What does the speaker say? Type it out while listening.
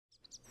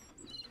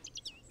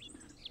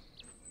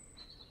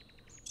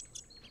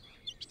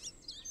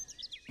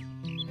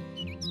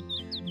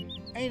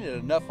Ain't it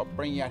enough I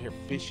bring you out here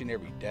fishing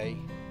every day?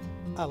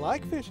 I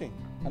like fishing.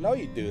 I know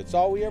you do. It's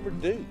all we ever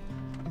do.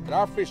 But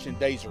our fishing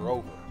days are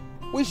over.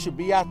 We should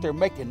be out there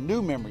making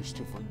new memories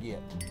to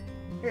forget.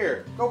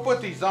 Here, go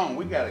put these on.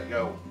 We gotta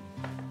go.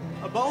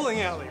 A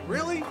bowling alley,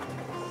 really?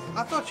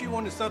 I thought you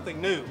wanted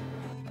something new.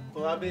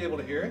 Will I be able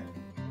to hear it?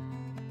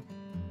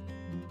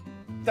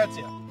 That's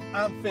it.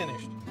 I'm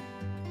finished.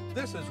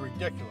 This is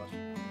ridiculous.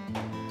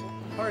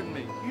 Pardon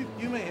me.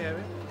 You may have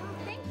it.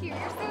 Oh, thank you.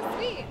 You're so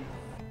sweet.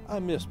 I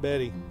miss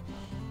Betty.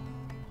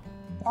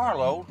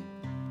 Arlo,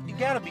 you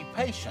gotta be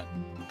patient.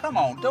 Come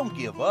on, don't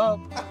give up.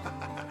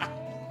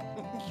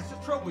 It's the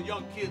trouble with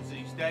young kids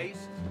these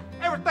days.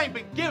 Everything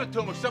been given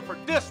to them except for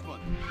discipline.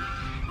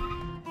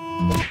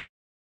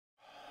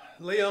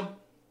 Liam,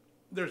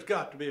 there's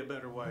got to be a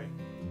better way.